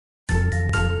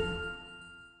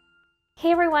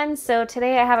Hey everyone, so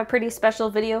today I have a pretty special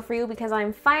video for you because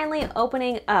I'm finally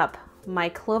opening up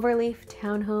my Cloverleaf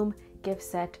Townhome gift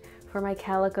set for my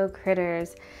Calico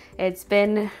critters. It's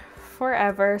been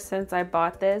forever since I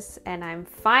bought this and I'm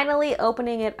finally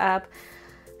opening it up.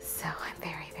 So I'm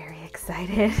very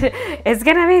excited. It's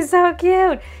gonna be so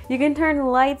cute. You can turn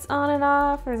lights on and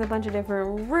off. There's a bunch of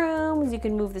different rooms. You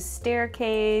can move the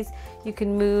staircase. You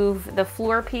can move the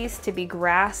floor piece to be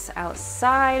grass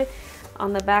outside.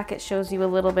 On the back, it shows you a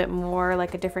little bit more,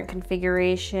 like a different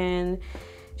configuration.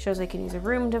 Shows I can use a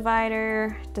room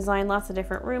divider, design lots of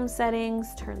different room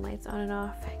settings, turn lights on and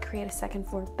off, create a second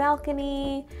floor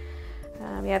balcony.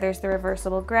 Yeah, there's the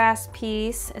reversible grass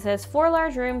piece. It says 4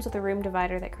 large rooms with a room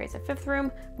divider that creates a 5th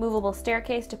room, movable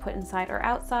staircase to put inside or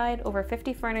outside, over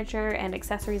 50 furniture and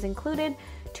accessories included,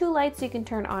 2 lights you can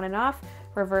turn on and off,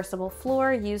 reversible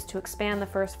floor used to expand the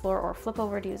first floor or flip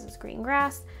over to use as green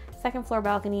grass, second floor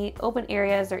balcony, open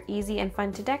areas are easy and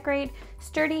fun to decorate,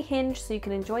 sturdy hinge so you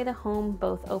can enjoy the home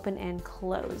both open and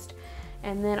closed.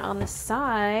 And then on the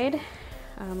side,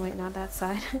 wait, not that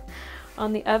side.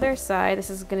 On the other side, this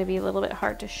is going to be a little bit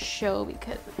hard to show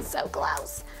because it's so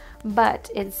close, but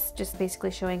it's just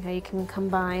basically showing how you can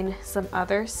combine some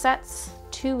other sets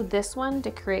to this one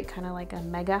to create kind of like a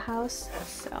mega house.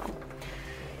 So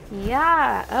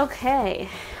yeah, okay.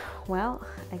 Well,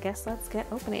 I guess let's get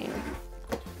opening.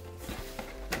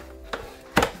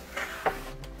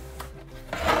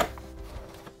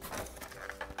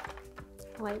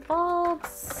 Light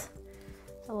bulbs,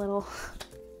 a little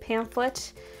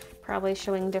pamphlet, probably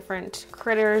showing different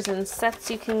critters and sets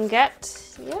you can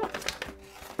get. Yep.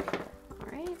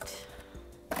 All right.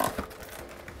 I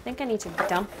think I need to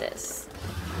dump this.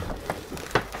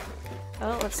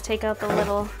 Oh, let's take out the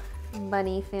little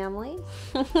bunny family.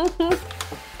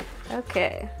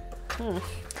 Okay.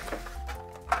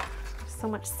 So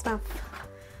much stuff.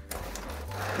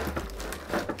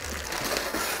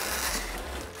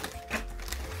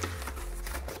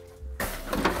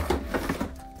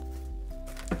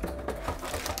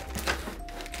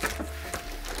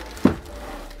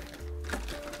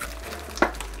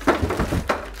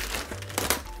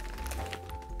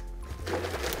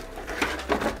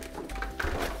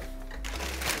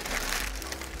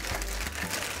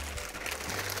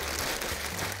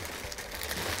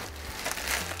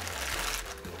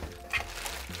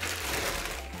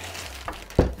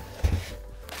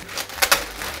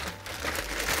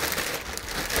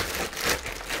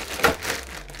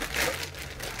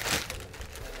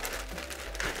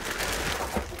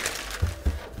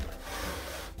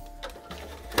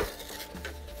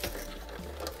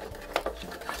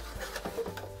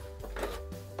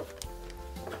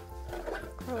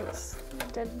 Gross.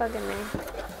 Dead bug in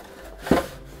there.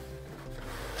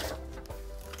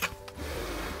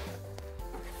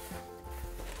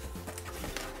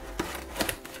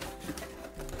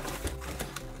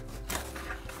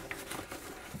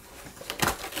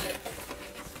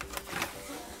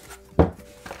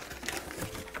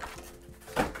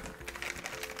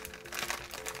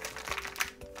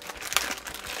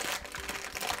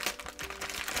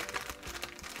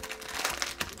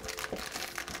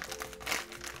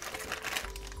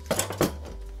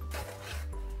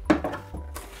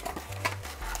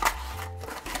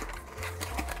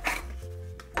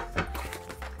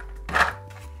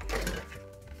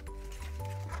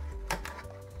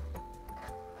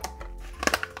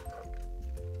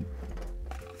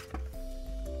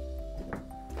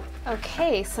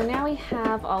 Okay, so now we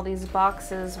have all these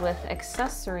boxes with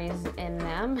accessories in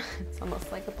them. It's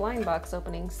almost like a blind box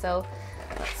opening, so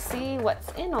let's see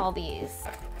what's in all these.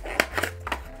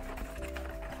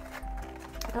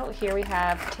 Oh, here we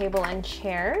have table and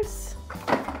chairs.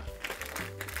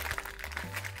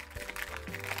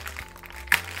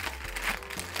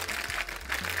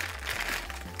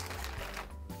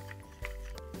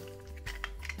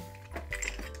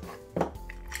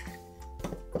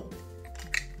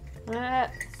 Ah,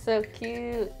 so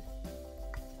cute.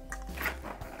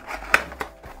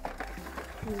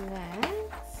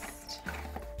 Next,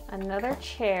 another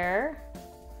chair.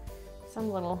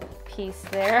 Some little piece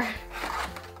there.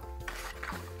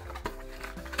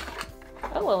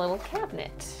 Oh, a little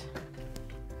cabinet.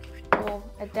 Well,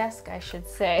 a desk, I should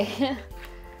say.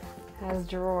 Has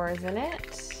drawers in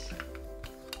it.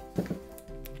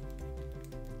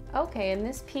 Okay, and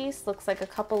this piece looks like a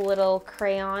couple little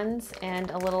crayons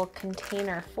and a little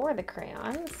container for the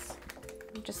crayons.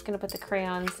 I'm just gonna put the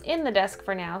crayons in the desk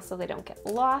for now so they don't get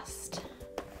lost.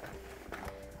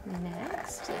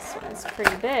 Next, this one's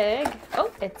pretty big. Oh,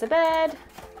 it's a bed.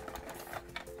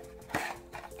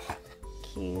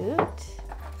 Cute.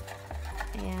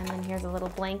 And then here's a little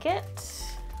blanket.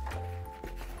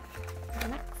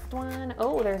 next one.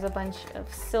 Oh, there's a bunch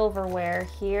of silverware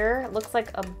here. It looks like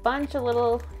a bunch of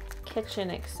little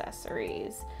kitchen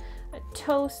accessories. A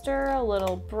toaster, a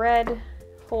little bread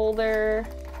holder.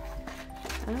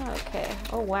 Oh, okay.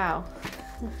 Oh, wow.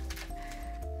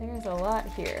 There's a lot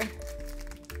here.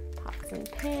 Pots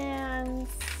and pans.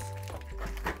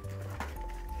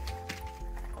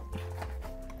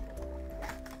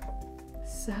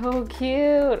 So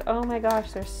cute. Oh my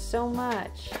gosh, there's so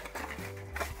much.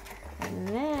 And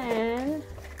then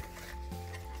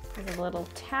there's a little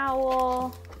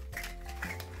towel,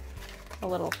 a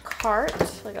little cart,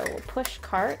 like a little push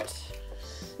cart.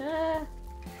 And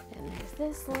there's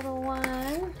this little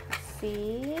one. Let's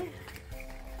see.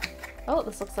 Oh,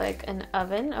 this looks like an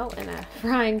oven. Oh, and a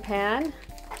frying pan.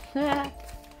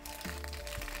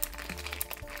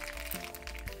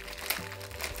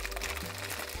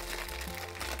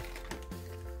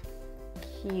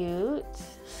 Cute.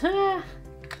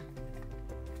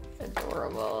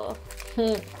 Adorable.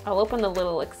 I'll open the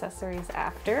little accessories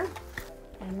after.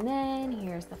 And then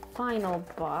here's the final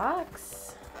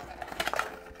box.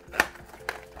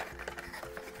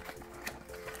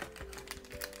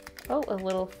 Oh, a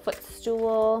little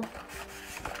footstool.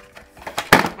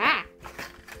 Ah!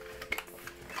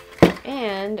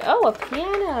 And, oh, a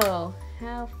piano.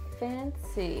 How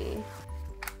fancy.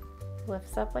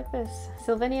 Lifts up like this.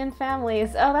 Sylvanian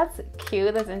families. Oh, that's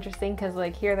cute. That's interesting because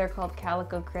like here they're called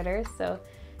Calico critters, so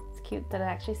it's cute that it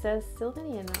actually says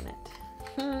Sylvanian on it.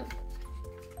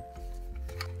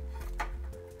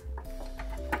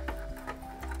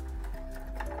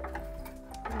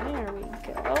 There we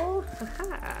go.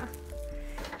 Aha.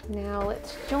 Now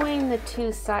let's join the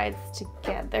two sides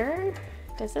together.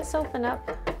 Does this open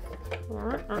up?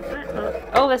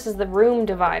 Oh, this is the room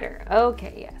divider.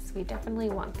 Okay, yes, we definitely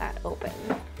want that open.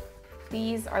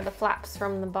 These are the flaps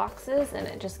from the boxes, and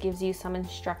it just gives you some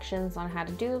instructions on how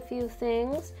to do a few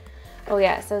things. Oh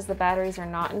yeah, it says the batteries are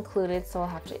not included, so I'll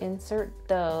have to insert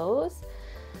those.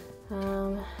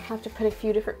 I'll have to put a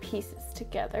few different pieces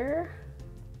together.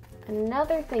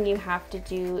 Another thing you have to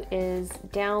do is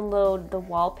download the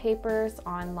wallpapers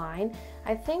online.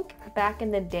 I think back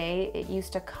in the day it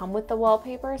used to come with the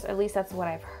wallpapers, at least that's what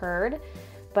I've heard,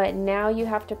 but now you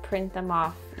have to print them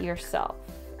off yourself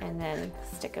and then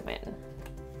stick them in.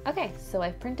 Okay, so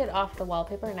I've printed off the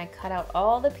wallpaper and I cut out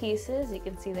all the pieces. You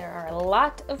can see there are a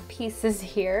lot of pieces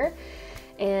here.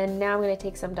 And now I'm going to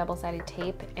take some double-sided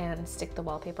tape and stick the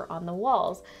wallpaper on the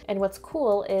walls. And what's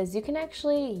cool is you can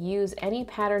actually use any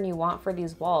pattern you want for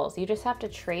these walls. You just have to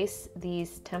trace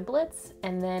these templates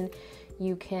and then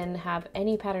you can have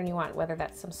any pattern you want, whether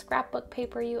that's some scrapbook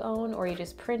paper you own or you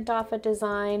just print off a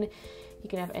design. You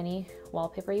can have any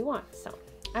wallpaper you want. So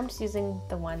I'm just using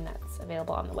the one that's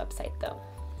available on the website though.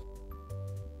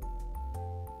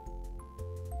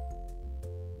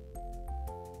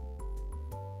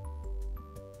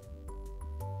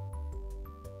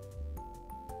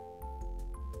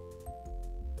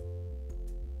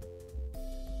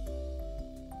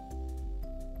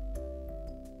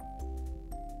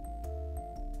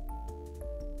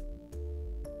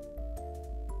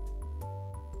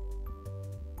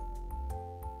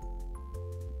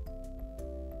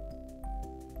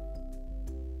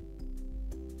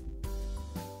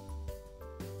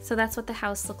 So that's what the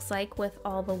house looks like with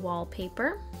all the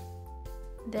wallpaper.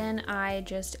 Then I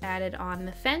just added on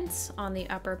the fence on the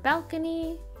upper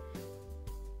balcony.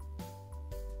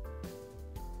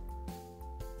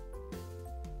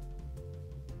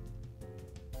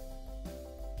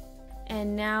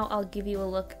 And now I'll give you a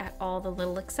look at all the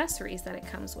little accessories that it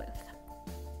comes with.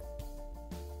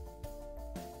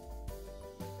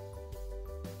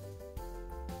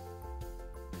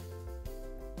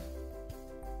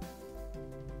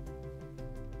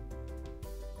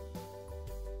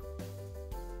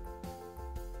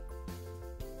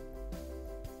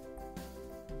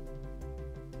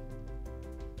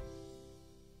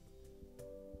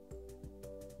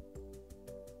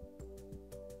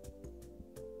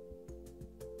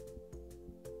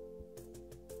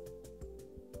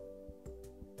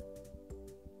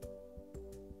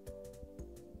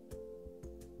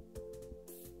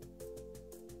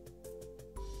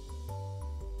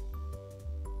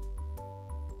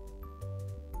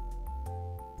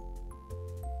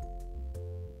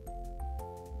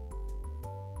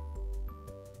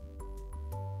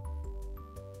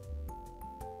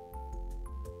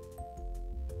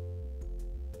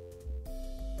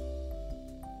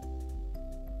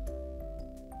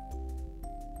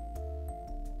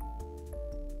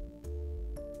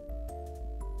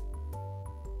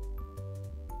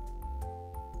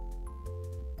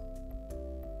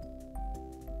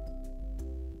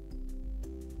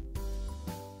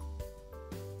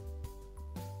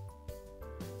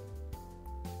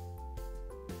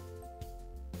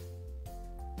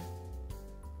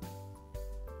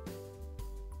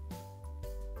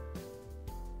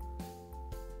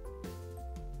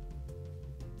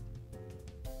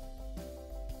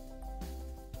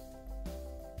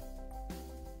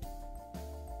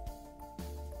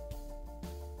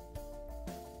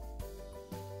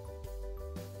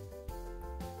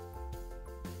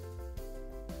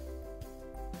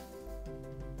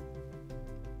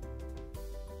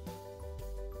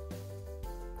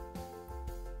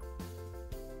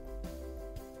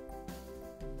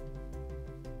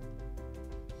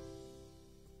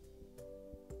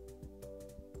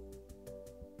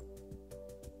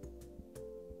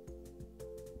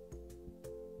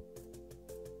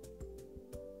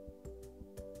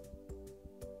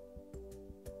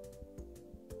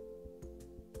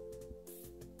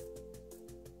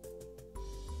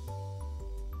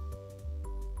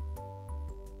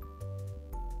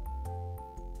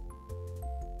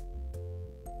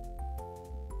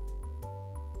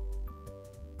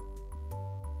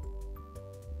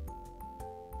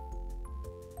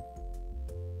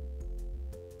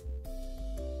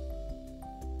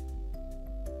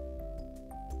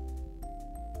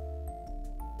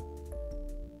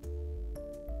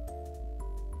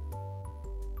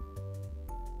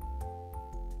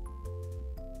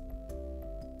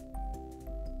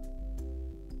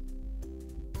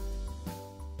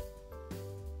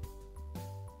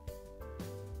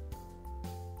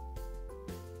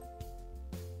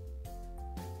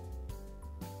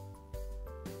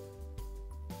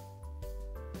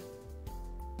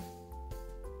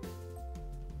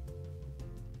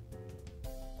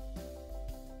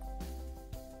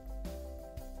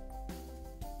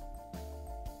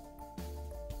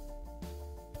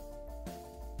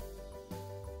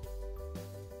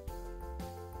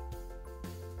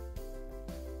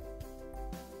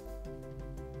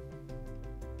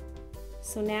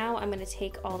 So now I'm going to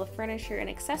take all the furniture and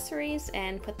accessories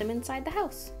and put them inside the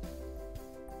house.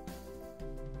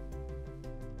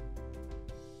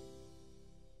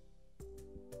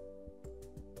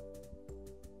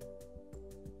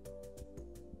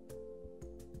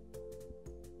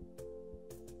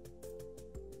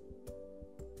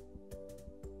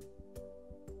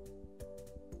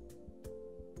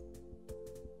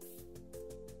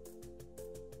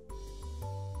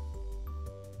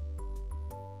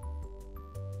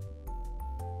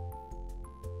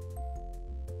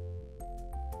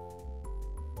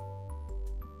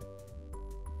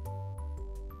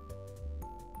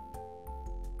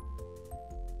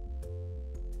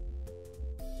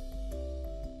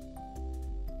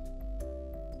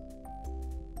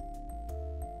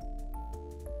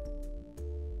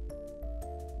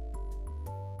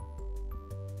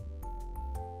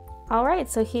 All right,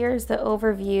 so here's the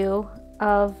overview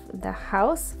of the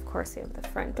house. Of course, we have the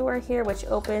front door here, which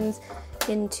opens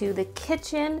into the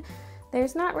kitchen.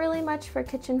 There's not really much for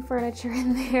kitchen furniture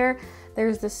in there.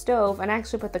 There's the stove, and I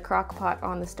actually put the crock pot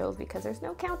on the stove because there's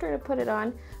no counter to put it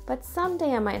on, but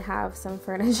someday I might have some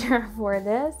furniture for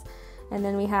this. And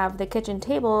then we have the kitchen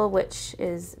table, which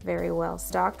is very well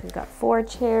stocked. We've got 4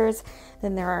 chairs.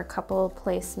 Then there are a couple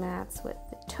placemats with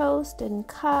the toast and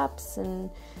cups, and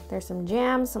there's some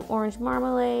jam, some orange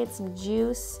marmalade, some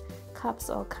juice, cups,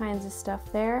 all kinds of stuff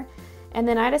there. And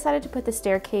then I decided to put the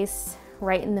staircase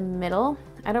right in the middle.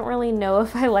 I don't really know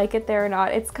if I like it there or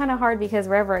not. It's kind of hard because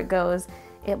wherever it goes,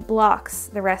 it blocks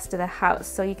the rest of the house.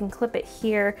 So you can clip it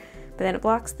here, but then it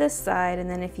blocks this side, and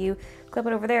then if you clip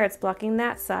it over there, it's blocking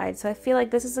that side. So I feel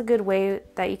like this is a good way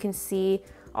that you can see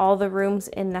all the rooms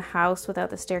in the house without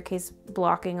the staircase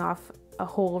blocking off a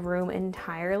whole room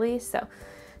entirely. So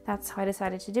that's how I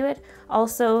decided to do it.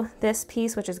 Also, this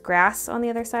piece, which is grass on the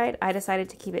other side, I decided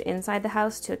to keep it inside the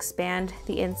house to expand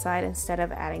the inside instead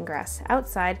of adding grass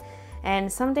outside.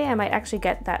 And someday I might actually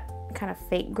get that kind of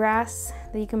fake grass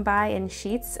that you can buy in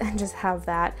sheets and just have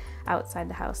that outside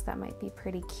the house. That might be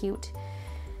pretty cute.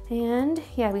 And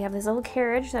yeah, we have this little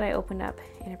carriage that I opened up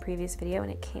in a previous video,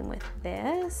 and it came with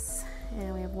this.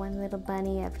 And we have one little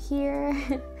bunny up here.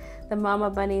 The mama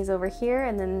bunny's over here,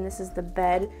 and then this is the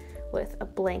bed with a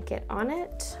blanket on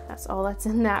it. That's all that's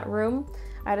in that room.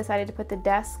 I decided to put the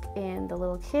desk in the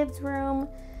little kids' room,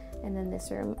 and then this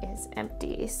room is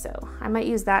empty. So I might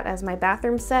use that as my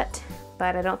bathroom set,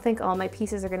 but I don't think all my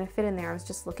pieces are gonna fit in there. I was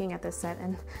just looking at this set,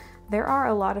 and there are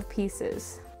a lot of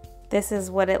pieces. This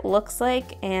is what it looks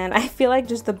like, and I feel like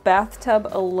just the bathtub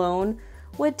alone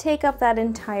would take up that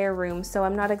entire room. So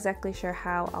I'm not exactly sure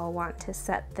how I'll want to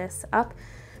set this up,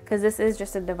 because this is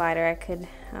just a divider. I could,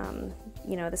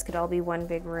 you know, this could all be one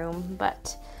big room,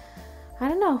 but I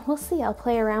don't know, we'll see. I'll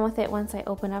play around with it once I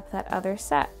open up that other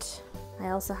set.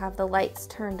 I also have the lights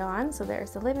turned on. So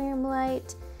there's the living room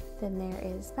light, then there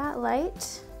is that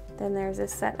light. Then there's a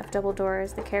set of double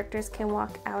doors the characters can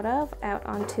walk out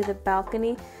onto the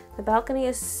balcony. The balcony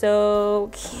is so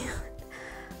cute.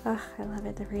 Oh, I love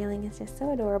it. The railing is just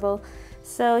so adorable.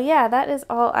 So yeah, that is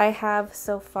all I have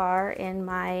so far in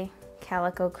my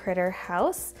Calico critter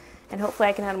house. And hopefully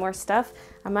I can add more stuff.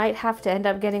 I might have to end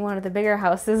up getting one of the bigger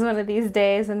houses one of these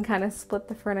days and kind of split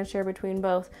the furniture between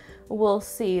both. We'll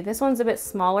see. This one's a bit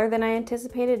smaller than I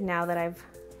anticipated now that I've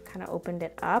kind of opened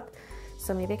it up.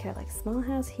 So maybe I could have like small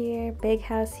house here, big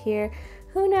house here,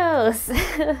 who knows?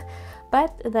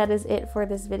 But that is it for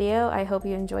this video. I hope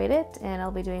you enjoyed it, and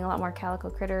I'll be doing a lot more Calico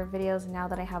critter videos now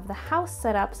that I have the house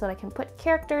set up so that I can put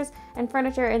characters and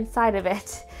furniture inside of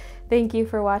it. Thank you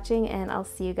for watching, and I'll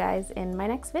see you guys in my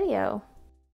next video.